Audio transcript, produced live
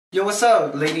Yo, what's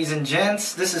up, ladies and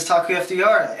gents? This is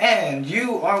TakuuFTR, and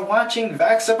you are watching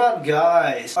Facts About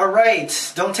Guys.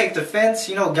 Alright, don't take offense.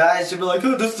 You know, guys, you'll be like,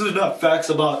 oh, this is not facts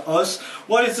about us.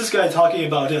 Why is this guy talking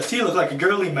about us? He looks like a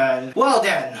girly man. Well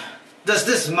then, does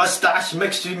this mustache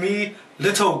makes me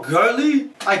little girly?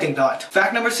 I think not.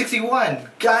 Fact number 61.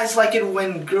 Guys like it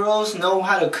when girls know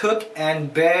how to cook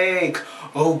and bake.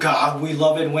 Oh god, we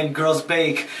love it when girls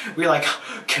bake. We like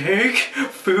cake,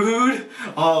 food.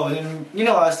 Oh, and you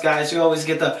know us guys, we always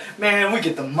get the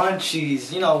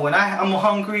munchies. You know, when I'm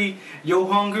hungry, you're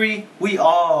hungry, we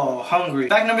all hungry.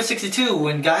 Fact number 62.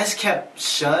 When guys kept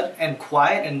shut and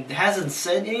quiet and hasn't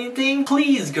said anything,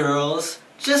 please girls,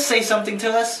 just say something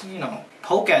to us, you know,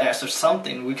 poke at us or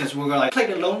something, because we're gonna like play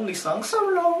the lonely song, so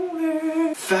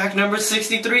lonely. Fact number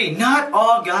 63. Not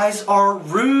all guys are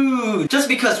rude. Just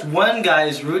because one guy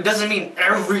is rude doesn't mean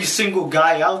every single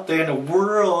guy out there in the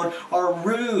world are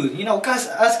rude. You know, cause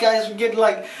us guys we get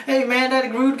like, hey man,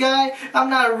 that rude guy, I'm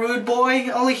not a rude boy,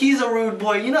 only he's a rude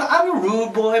boy. You know, I'm a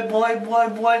rude boy,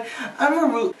 boy. I'm a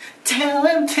rude, tell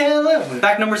him.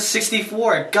 Fact number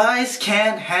 64. Guys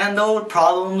can't handle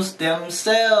problems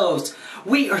themselves.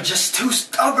 We are just too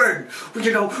stubborn.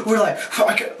 You know, we're like,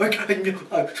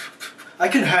 I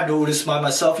can handle this by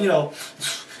myself, you know.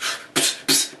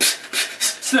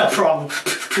 It's not a problem.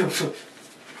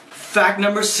 Fact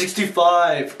number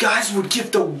 65. Guys would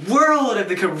give the world if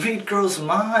they could read girls'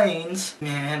 minds.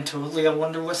 Man, totally, I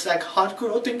wonder what's that hot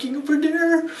girl thinking over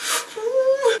there. Like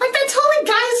that totally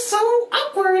guy is so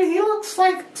awkward. He looks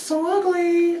like so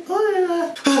ugly.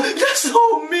 That's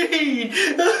so mean.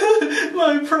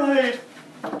 My pride.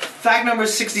 Fact number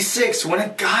 66. When a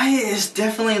guy is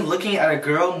definitely looking at a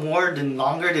girl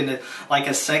longer than like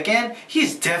a second,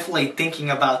 he's definitely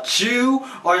thinking about you,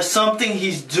 or something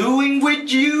he's doing with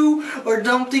you, or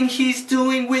something he's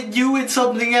doing with you and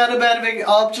something automatic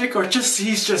object, or just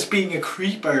he's just being a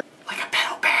creeper. Like a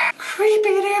pedal bear.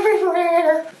 Creeping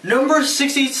everywhere. Number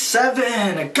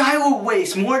 67. A guy will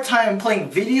waste more time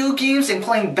playing video games and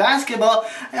playing basketball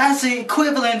as the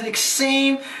equivalent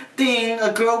same thing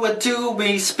a girl would do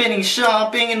be spending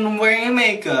shopping and wearing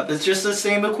makeup. It's just the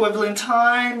same equivalent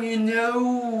time, you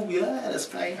know. Yeah, that's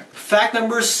fire. Fact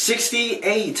number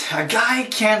 68. A guy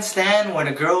can't stand when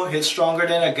a girl hits stronger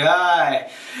than a guy.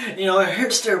 You know, it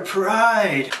hurts their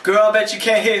pride. Girl, I bet you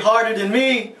can't hit harder than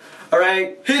me.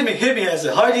 Alright, hit me as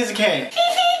hard as you can.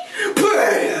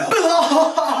 Bam!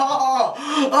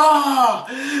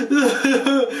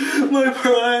 My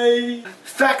pride.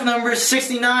 Fact number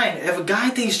 69. If a guy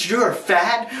thinks you're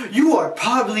fat, you are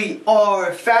probably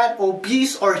fat,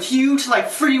 obese, or huge like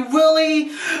Free Willy.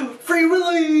 Free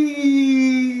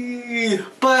Willy.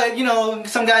 But you know,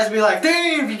 some guys be like,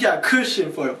 damn, you got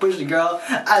cushion for a pussy, girl.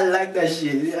 I like that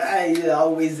shit. I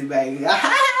always like.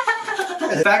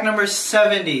 Fact number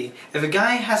 70. If a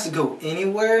guy has to go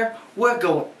anywhere, we'll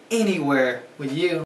go anywhere with you.